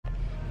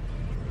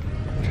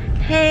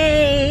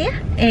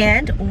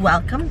And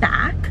welcome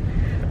back.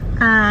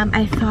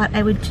 I thought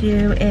I would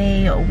do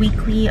a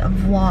weekly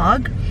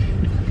vlog.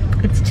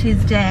 It's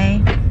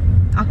Tuesday,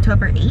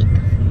 October 8th.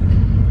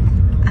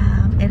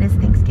 It is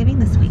Thanksgiving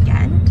this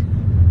weekend.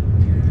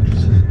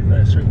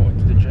 Start going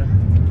to the gym.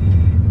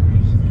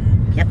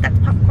 Yep, that's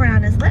popcorn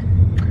on his lip.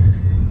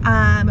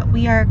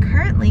 We are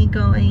currently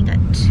going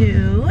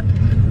to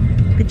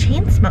the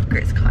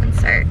Chainsmokers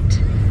concert.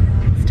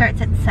 It starts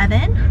at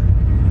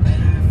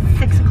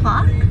 6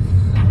 o'clock.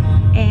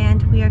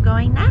 And we are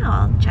going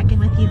now. I'll check in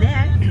with you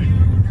there.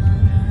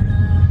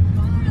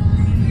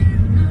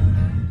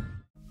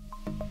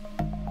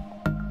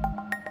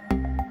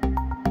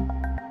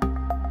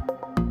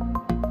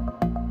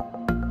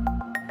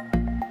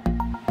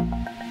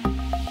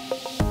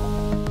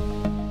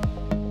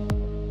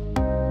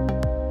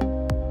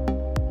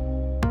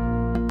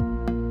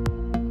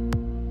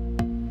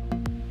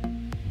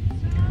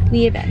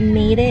 We have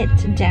made it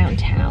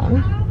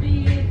downtown.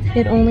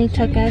 It only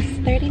took us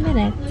 30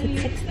 minutes.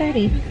 It's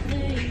 6:30.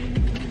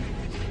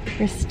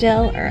 We're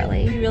still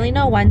early. We really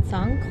know one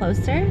song,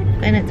 Closer,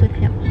 and it's with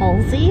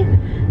Halsey.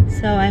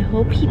 So I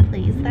hope he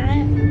plays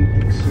that.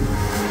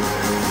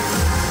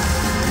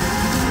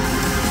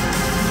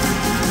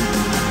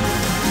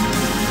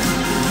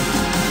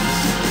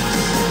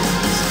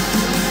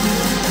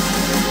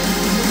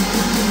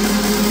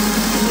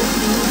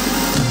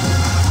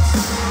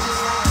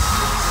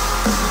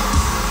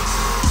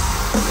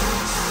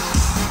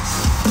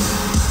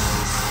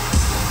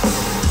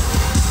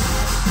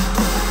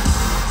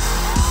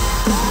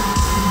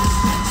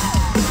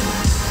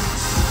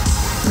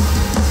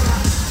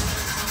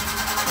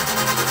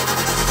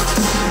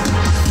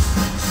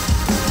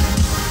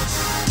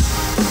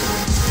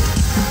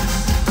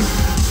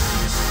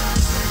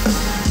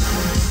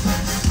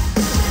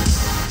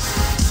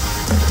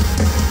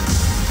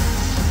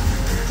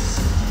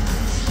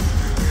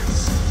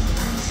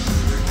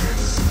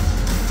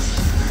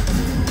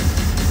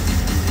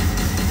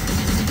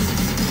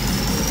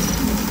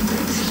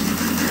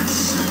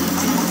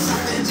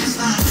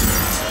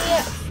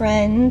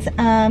 Friends,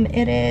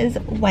 it is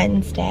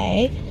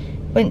Wednesday.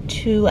 Went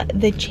to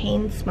the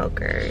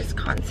Chainsmokers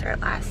concert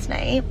last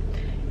night.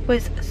 It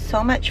was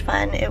so much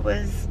fun. I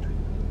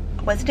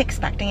wasn't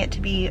expecting it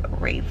to be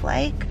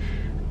rave-like.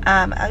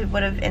 I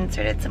would have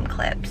inserted some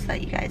clips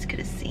that you guys could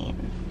have seen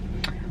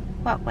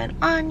what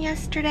went on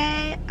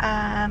yesterday.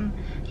 Yeah,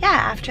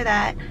 after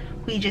that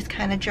we just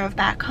kind of drove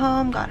back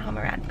home, got home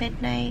around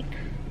midnight,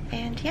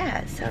 and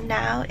yeah, so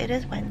now it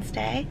is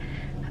Wednesday.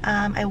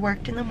 I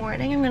worked in the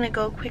morning. I'm gonna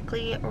go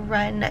quickly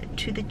run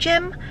to the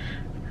gym.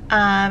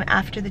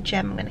 After the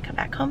gym, I'm gonna come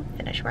back home,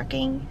 finish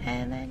working,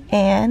 and then...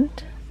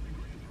 And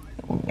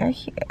we are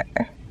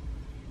here.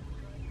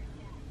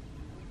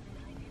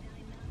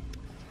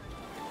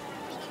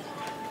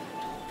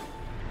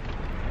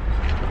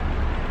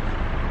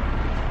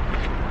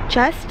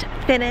 Just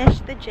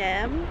finished the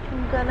gym.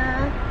 I'm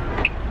gonna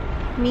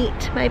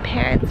meet my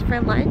parents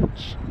for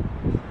lunch.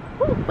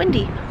 Ooh,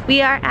 windy.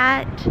 We are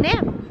at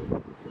NAM.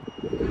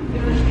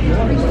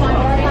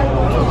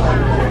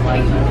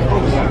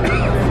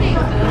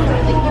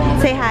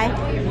 Say hi.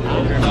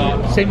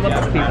 Same with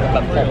the people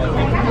that follow.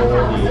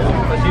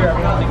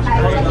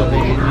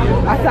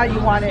 I thought you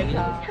wanted.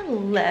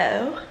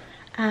 Hello.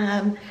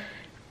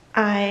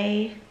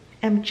 I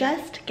am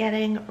just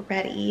getting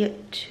ready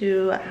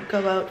to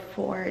go out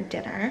for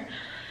dinner.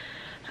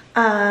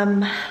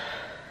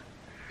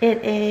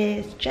 It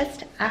is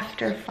just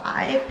after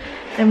 5.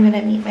 I'm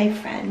gonna meet my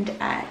friend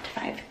at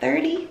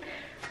 5:30.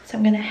 So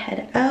I'm gonna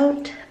head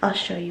out. I'll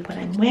show you what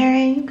I'm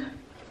wearing.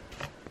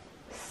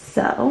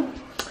 So,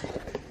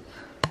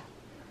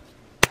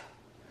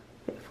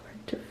 wait for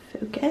it to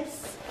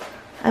focus.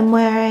 I'm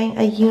wearing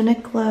a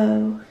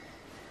Uniqlo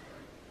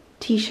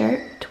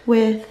t-shirt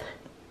with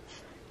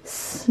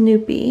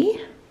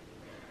Snoopy.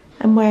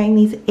 I'm wearing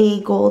these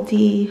A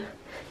Goldie,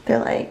 they're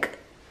like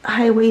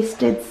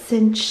high-waisted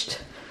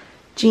cinched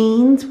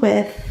jeans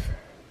with,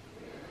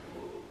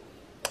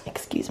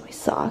 excuse my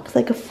socks,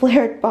 like a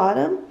flared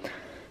bottom.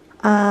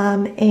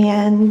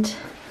 And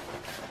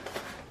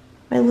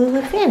my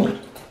Lulu fanny.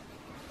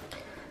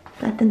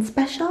 Nothing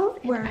special,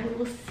 where I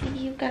will see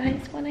you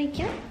guys when I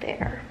get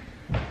there.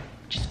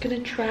 Just gonna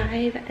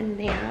drive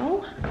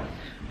now.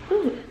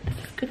 Ooh, this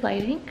is good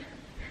lighting.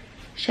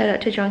 Shout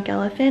out to Drunk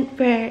Elephant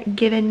for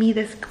giving me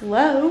this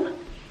glow.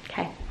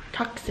 Okay,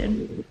 talk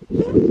soon.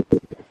 Old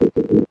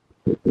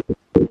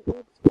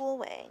school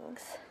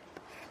wings.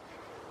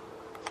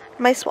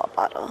 My swap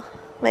bottle.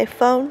 My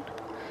phone.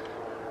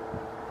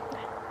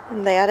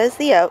 And that is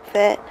the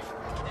outfit.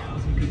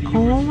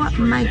 Oh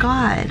my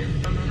god.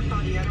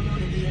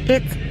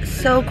 It's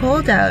so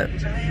cold out.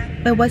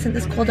 It wasn't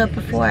this cold out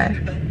before.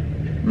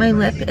 My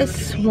lip is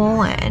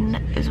swollen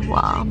as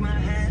well.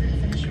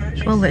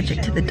 I'm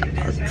allergic to the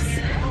dogs.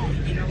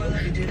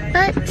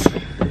 But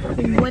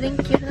I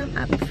wouldn't give them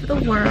up for the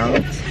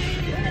world.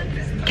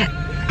 Okay.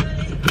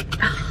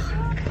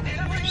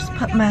 Just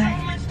put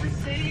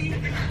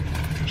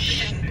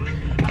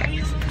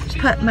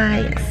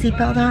my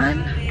seatbelt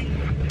on.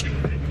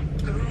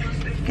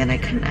 gonna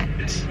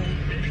connect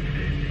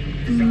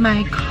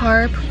my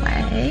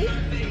CarPlay.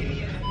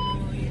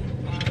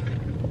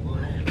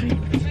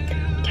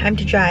 Time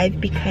to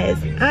drive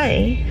because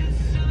I'm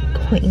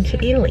going to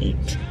be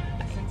late.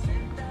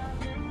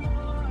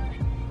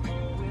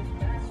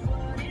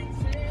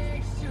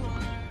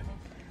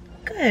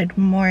 Good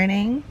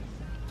morning.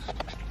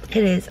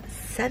 It is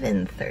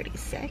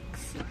 7:36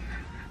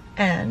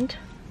 and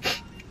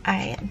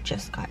I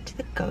just got to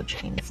the GO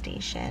train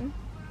station.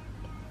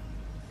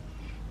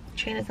 The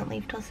train doesn't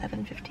leave till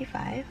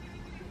 7:55,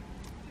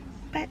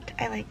 but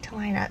I like to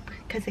line up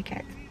because it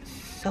gets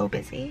so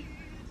busy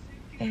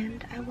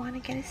and I want to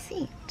get a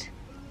seat.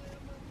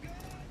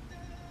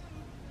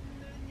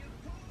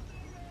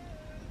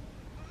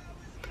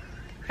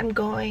 I'm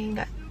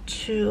going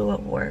to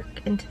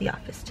work into the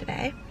office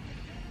today,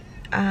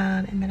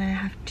 and then I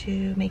have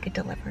to make a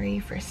delivery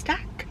for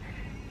Stack,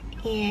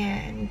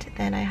 and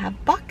then I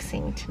have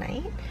boxing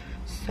tonight,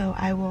 so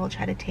I will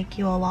try to take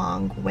you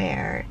along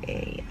where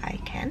I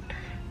can.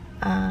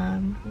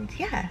 And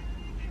yeah,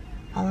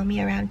 follow me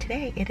around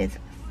today. It is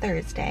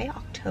Thursday,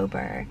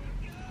 October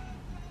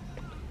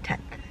 10th.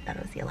 That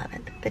was the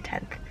 11th, the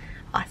 10th.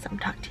 Awesome,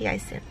 talk to you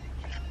guys soon.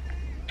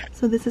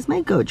 So this is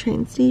my GO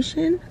train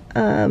station.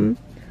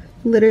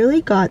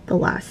 Literally got the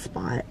last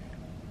spot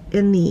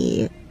in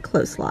the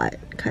close slot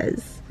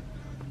because,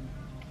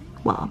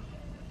 well,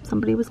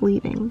 somebody was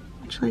leaving,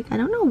 which, like, I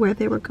don't know where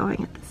they were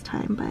going at this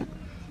time, but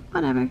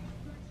whatever.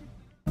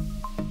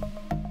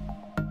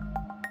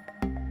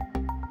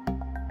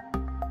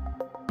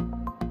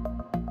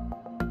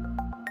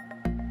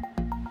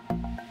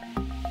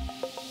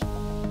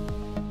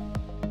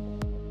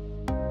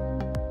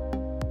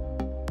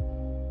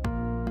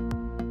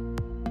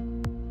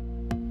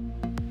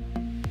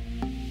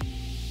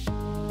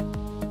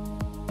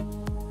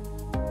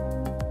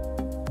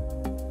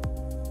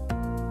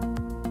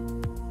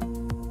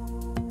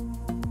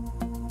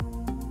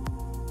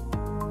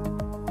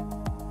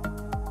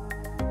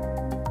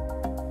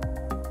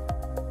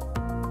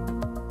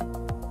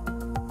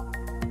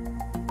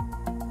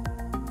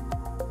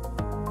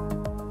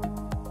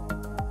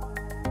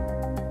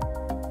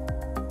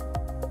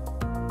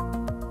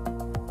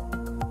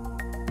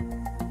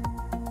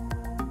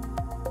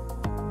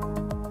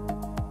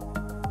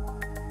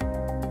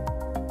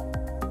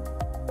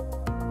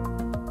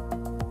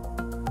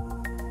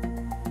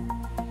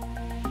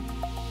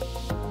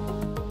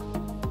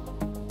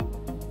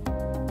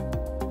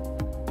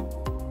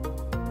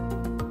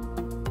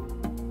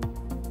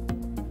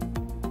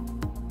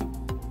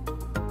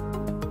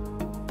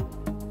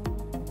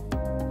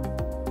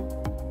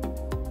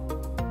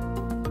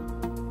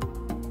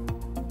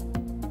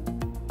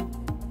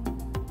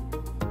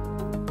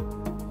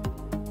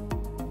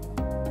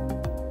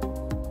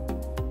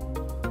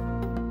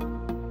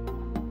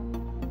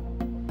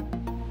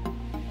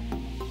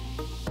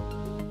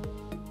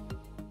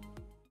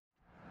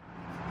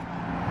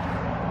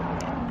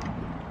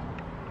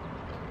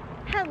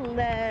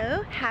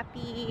 Hello,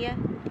 happy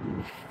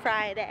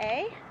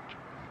Friday.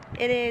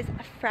 It is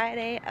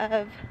Friday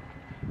of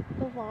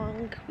the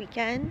long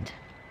weekend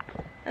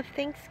of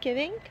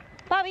Thanksgiving.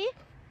 Bobby?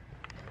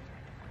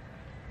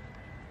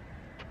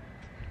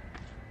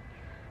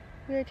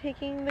 We're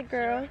taking the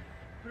girl.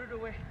 Put it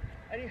away.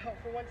 I need help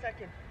for 1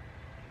 second.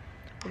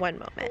 One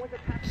moment.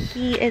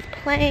 He is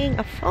playing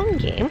a phone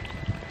game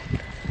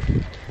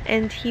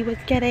and he was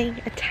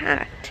getting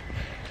attacked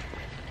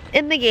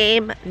in the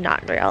game,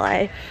 not in real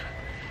life.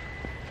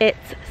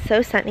 It's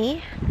so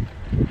sunny,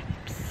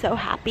 so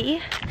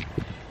happy.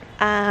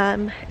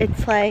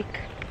 It's like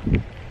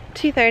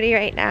 2:30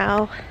 right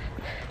now,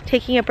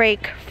 taking a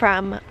break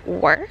from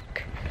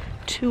work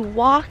to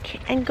walk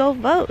and go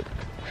vote.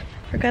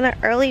 We're gonna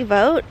early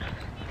vote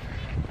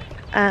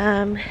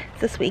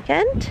this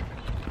weekend.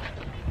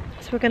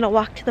 So we're gonna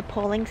walk to the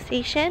polling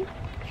station.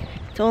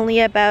 It's only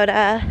about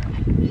a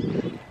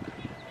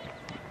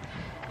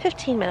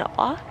 15-minute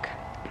walk.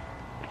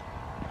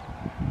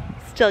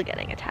 Still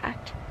getting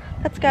attacked.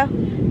 Let's go.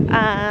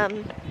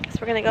 So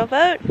we're gonna go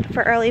vote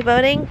for early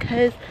voting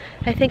because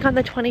I think on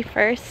the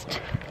 21st,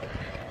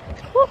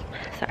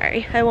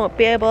 sorry, I won't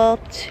be able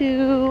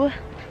to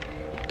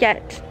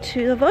get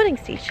to the voting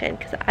station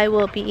because I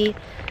will be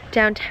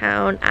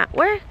downtown at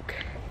work,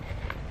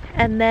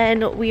 and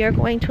then we are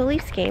going to a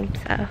Leafs game,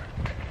 so I'm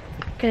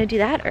gonna do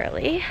that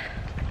early.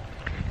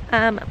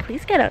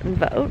 Please get out and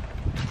vote.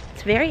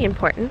 It's very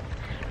important.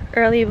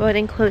 Early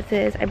voting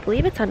closes, I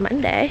believe it's on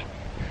Monday.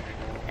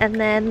 And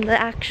then the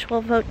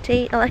actual vote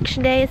date,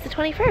 election day, is the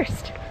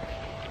 21st.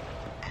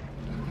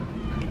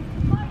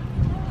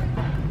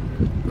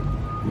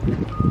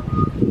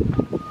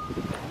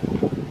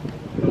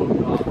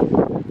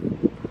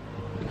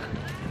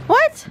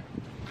 What?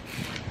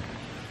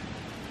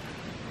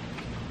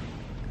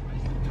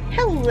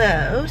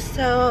 Hello,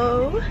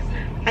 so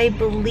I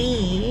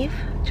believe,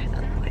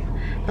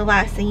 the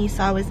last thing you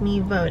saw was me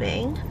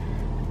voting.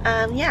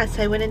 Yeah,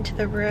 so I went into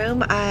the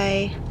room,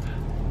 I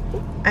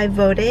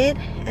voted,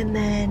 and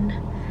then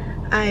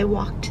I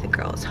walked to the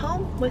girls'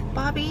 home with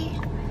Bobby.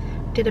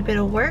 did a bit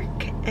of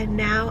work, and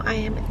now I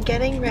am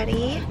getting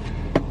ready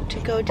to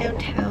go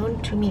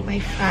downtown to meet my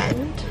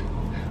friend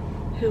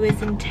who is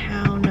in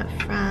town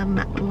from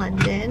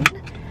London.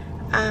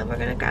 We're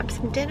gonna grab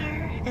some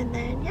dinner, and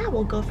then yeah,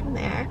 we'll go from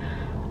there.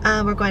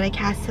 We're going to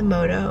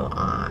Chainsmokers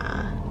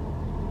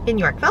in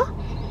Yorkville.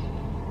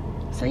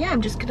 So yeah,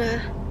 I'm just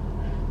gonna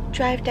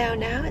drive down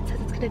now. It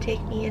says it's gonna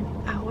take me an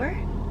hour.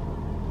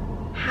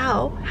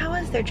 How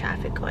is there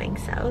traffic going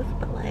south?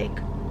 But like,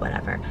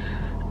 whatever.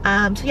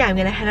 So yeah, I'm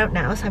gonna head out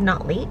now so I'm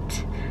not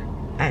late,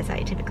 as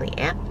I typically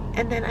am.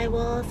 And then I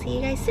will see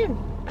you guys soon.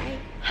 Bye.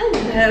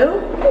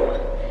 Hello.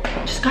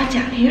 Just got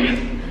down here.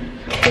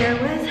 There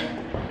was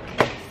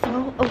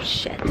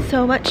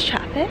so much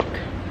traffic.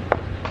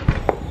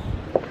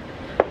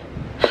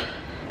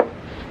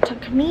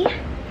 Took me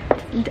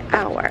an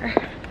hour.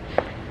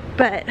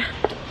 But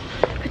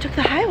if I took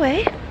the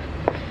highway, it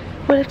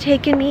would have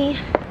taken me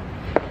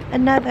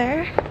an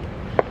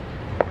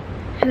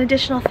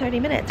additional 30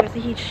 minutes. There was a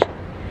huge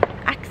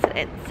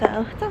accident,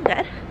 so it's all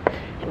good.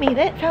 I made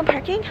it, found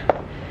parking,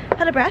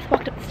 out of breath,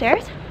 walked up the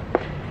stairs.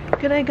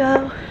 Gonna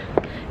go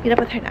meet up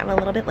with her now. I'm a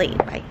little bit late.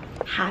 Bye.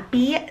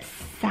 Happy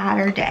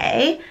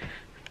Saturday.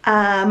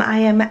 I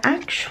am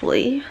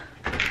actually,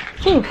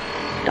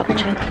 double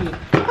chin.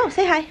 Oh,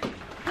 say hi.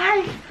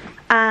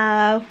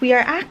 Hi. We are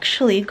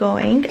actually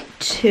going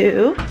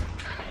to,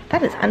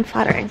 that is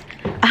unflattering,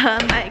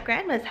 my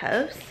grandma's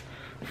house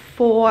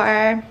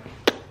for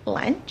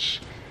lunch,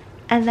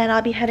 and then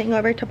I'll be heading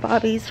over to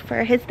Bobby's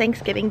for his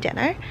Thanksgiving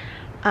dinner,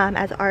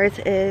 as ours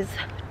is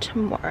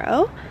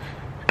tomorrow.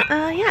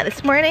 Yeah,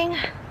 this morning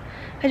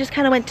I just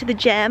kind of went to the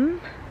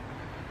gym,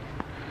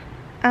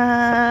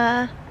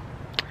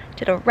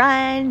 did a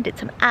run, did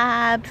some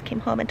abs, came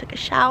home and took a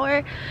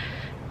shower,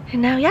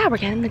 and now yeah, we're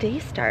getting the day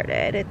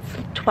started. It's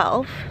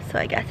 12, so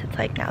I guess it's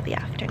like now the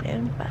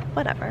afternoon, but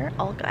whatever,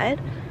 all good.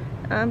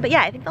 But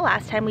yeah, I think the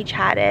last time we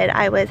chatted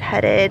I was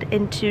headed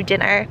into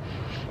dinner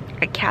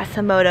at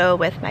Chainsmokers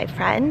with my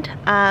friend.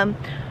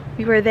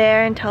 We were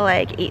there until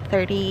like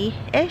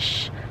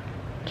 8:30-ish,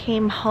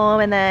 came home,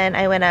 and then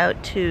I went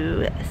out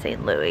to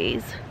St.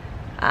 Louis,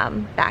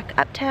 back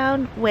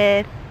uptown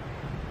with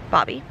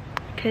Bobby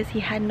because he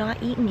had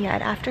not eaten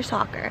yet after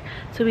soccer.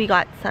 So we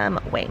got some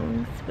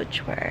wings,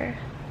 which were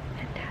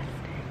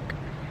fantastic.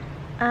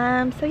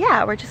 So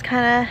yeah, we're just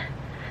kind of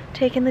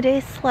taking the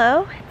day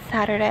slow. It's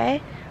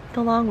Saturday, it's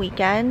a long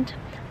weekend.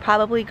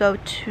 Probably go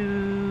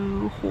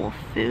to Whole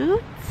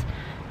Foods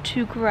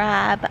to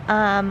grab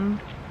some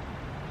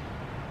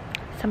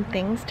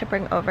things to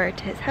bring over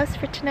to his house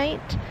for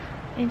tonight,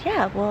 and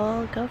yeah,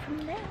 we'll go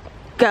from there.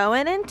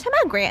 Going into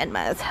my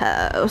grandma's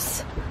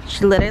house.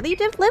 She literally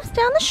lives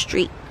down the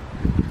street.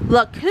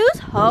 Look who's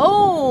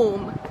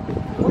home.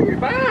 Oh, you're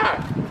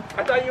back.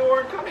 I thought you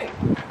weren't coming.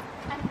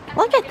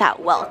 Look at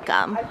that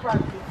welcome.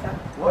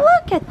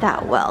 Look at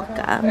that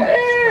welcome.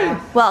 Hey.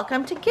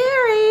 Welcome to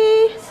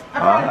Gary's.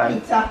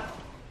 Hi.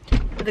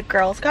 The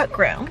girls got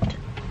groomed,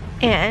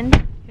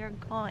 and you're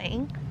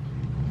going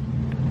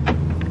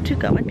to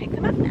go and pick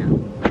them up now.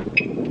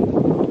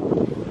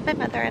 My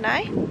mother and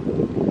I.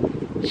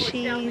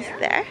 She's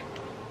there.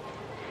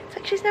 It's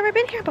like she's never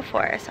been here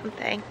before or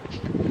something.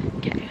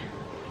 Okay.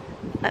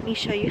 Let me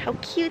show you how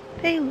cute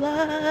they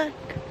look.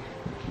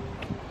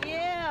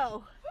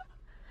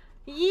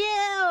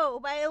 You,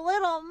 my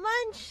little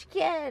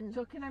munchkin.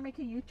 So can I make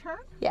a U-turn?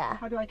 Yeah.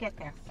 How do I get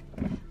there?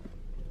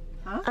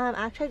 Huh?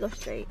 Actually go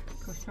straight.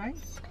 Go straight?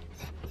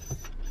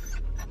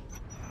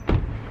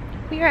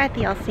 We are at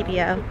the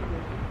LCBO.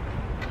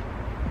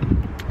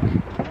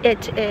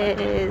 It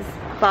is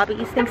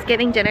Bobby's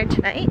Thanksgiving dinner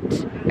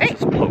tonight. Right?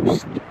 This is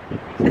post.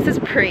 This is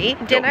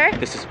pre-dinner? No,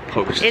 this is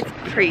post. It's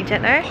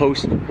pre-dinner?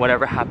 Post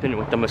whatever happened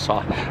with the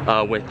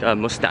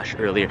mustache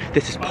earlier.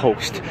 This is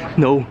post.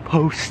 No,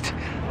 post.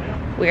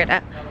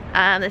 Weirdo.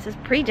 This is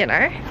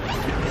pre-dinner.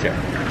 Sure.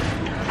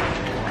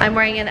 I'm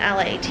wearing an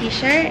LA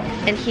t-shirt,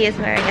 and he is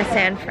wearing a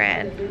San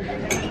Fran.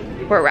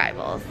 We're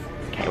rivals.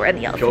 Okay, we're in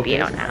the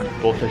LCBO now.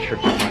 Both are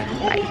shirts.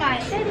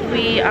 Right.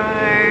 We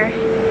are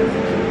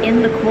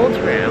in the cold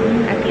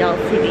room at the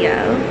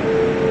LCBO.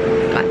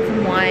 Got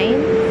some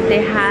wine.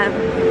 They have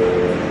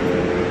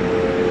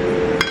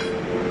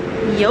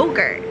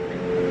yogurt,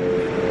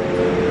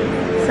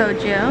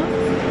 soju,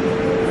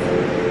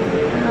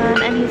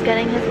 and he's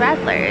getting his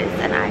Radlers,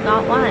 and I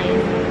got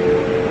wine.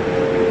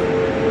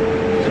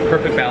 It's a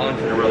perfect balance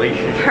in a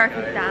relationship.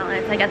 Perfect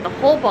balance. I get the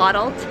whole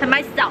bottle to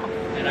myself.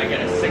 And I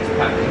get a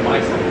 6-pack to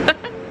myself.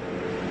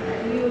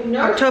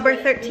 October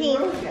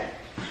 13th,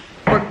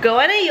 we're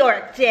going to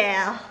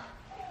Yorkdale.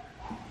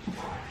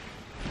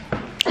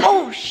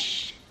 Oh,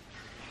 shh.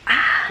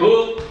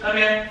 Boop, come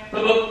here.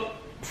 Boop, boop.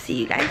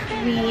 See you guys,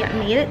 we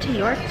made it to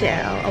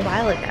Yorkdale a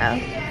while ago,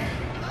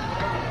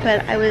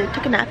 but I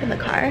took a nap in the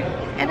car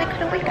and I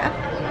couldn't wake up.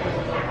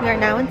 We are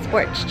now in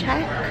Sports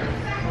Check.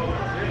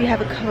 We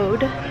have a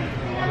code.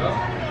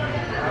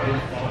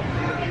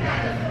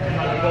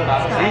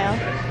 Smile.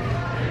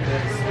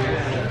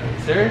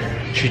 Serious?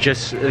 She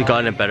just got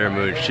in a better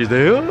mood. She's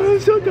like, oh, I'm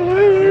so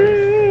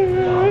tired.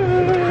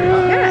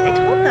 Yeah, I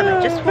told them I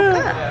just woke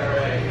up.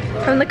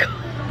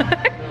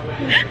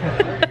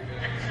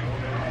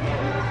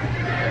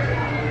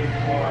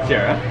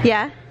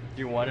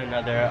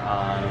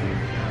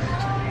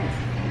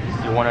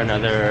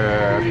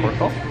 another pork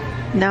roll?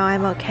 No,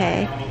 I'm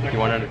okay. You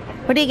want another?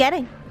 What are you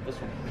getting? This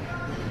one.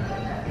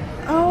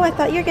 Oh, I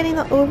thought you were getting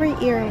the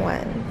over-ear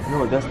ones.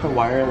 No, that's the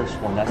wireless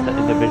one. That's the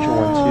individual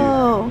one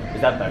too.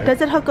 Is that better?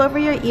 Does it hook over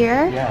your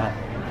ear? Yeah.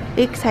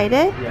 You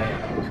excited?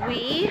 Yeah.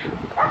 We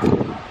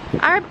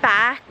are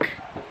back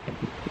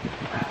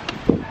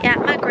at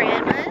my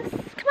grandma's.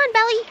 Come on,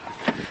 Belly.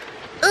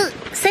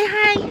 Say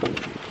hi.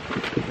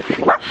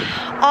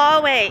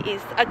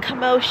 Always a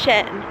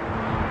commotion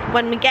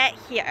when we get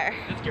here.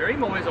 Is Gary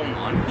always on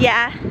lawn?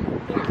 Yeah,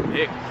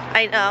 Big.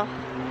 I know.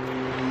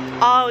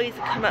 Always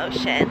a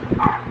commotion.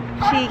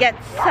 She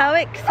gets so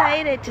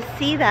excited to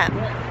see them.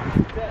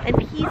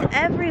 And he's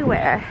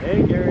everywhere.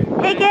 Hey, Gary.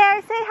 Hey,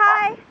 Gary, say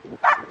hi.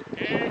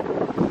 Hey.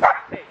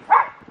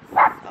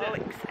 So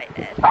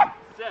excited.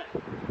 Sit.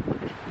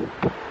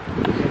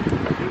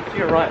 To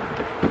your right.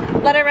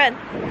 Let her run.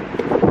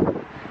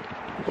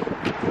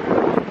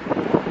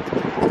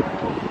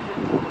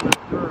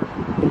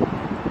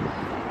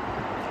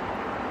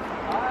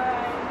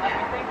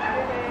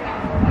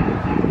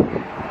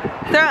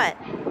 Throw it.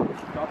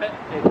 Drop it.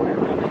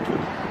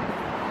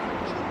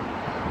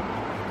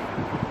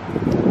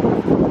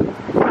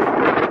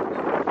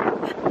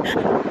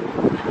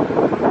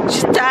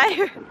 She's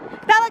tired.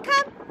 Bella,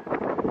 come.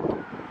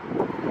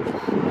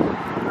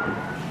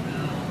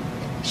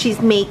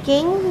 She's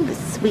making the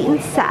sweet and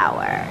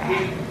sour.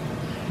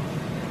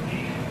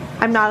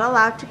 I'm not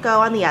allowed to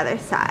go on the other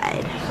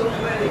side.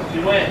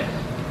 You win.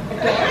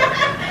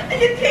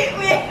 You take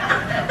me.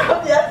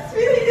 I'm just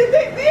feeling you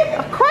take me.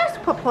 Of course,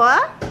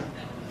 Papa.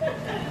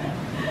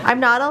 I'm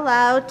not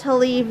allowed to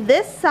leave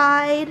this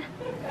side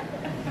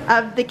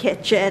of the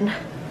kitchen.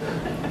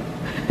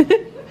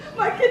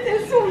 My kitchen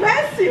is so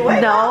messy. Why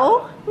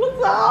No.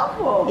 looks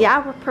awful.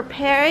 Yeah, we're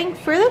preparing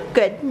for the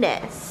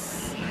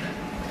goodness.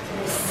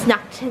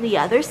 Snuck to the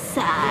other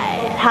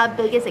side. How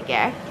big is it,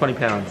 Gare? 20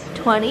 pounds.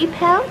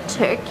 20-pound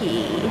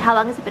turkey. How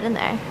long has it been in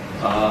there?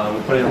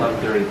 We put it in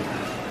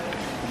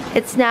 11:30.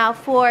 It's now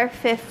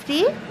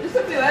 4:50. This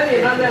will be ready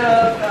another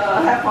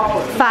half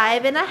hour.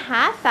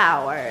 5.5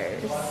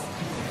 hours.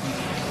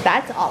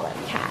 That's all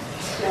I've cat.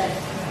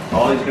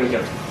 All he's gonna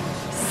get.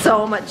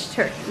 So much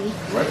turkey.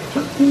 Right.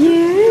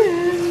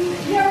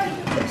 Yeah.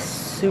 The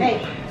soup.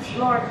 Hey,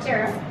 Laura,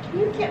 Sarah,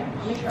 you can't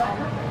make your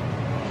own.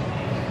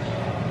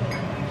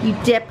 You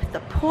dip the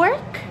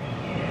pork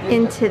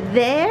into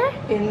there.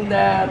 In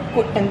the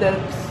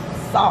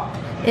salt.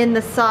 In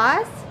the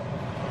sauce.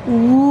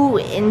 Ooh,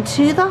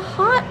 into the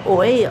hot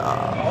oil.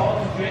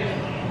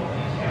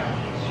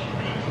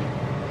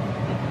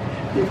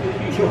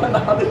 You want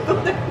how to do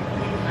that?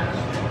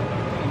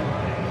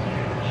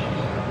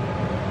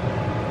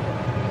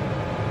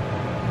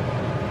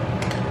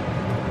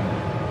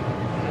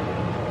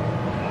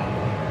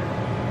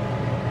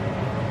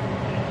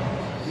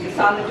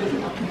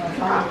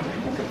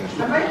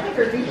 I might take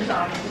her these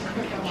on.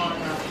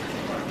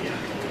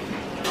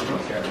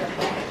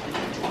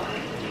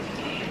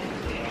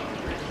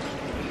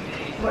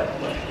 What?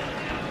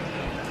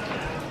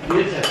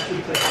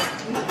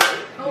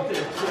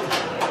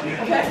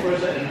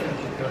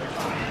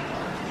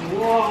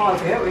 Wow,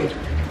 very.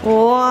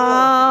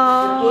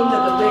 Wow.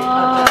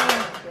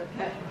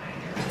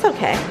 It's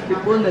okay.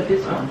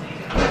 This one.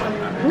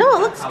 No, it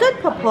looks good,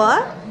 Papa.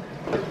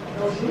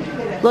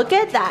 Look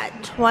at that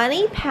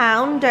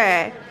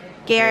 20-pounder.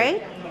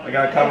 Gary, I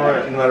gotta cover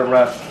it and let it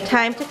rest.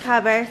 time to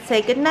cover.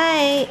 Say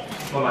goodnight.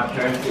 Well, my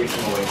parents take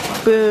them away.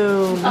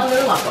 Boom.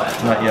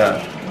 Not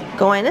yet.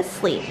 Going to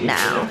sleep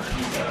now.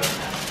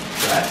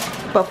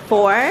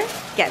 Before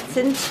gets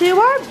into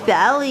our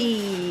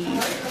belly. I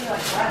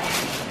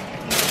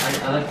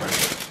like her.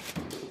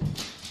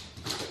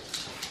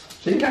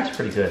 So you guys are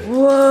pretty good.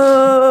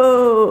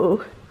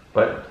 Whoa.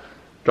 But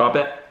drop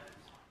it.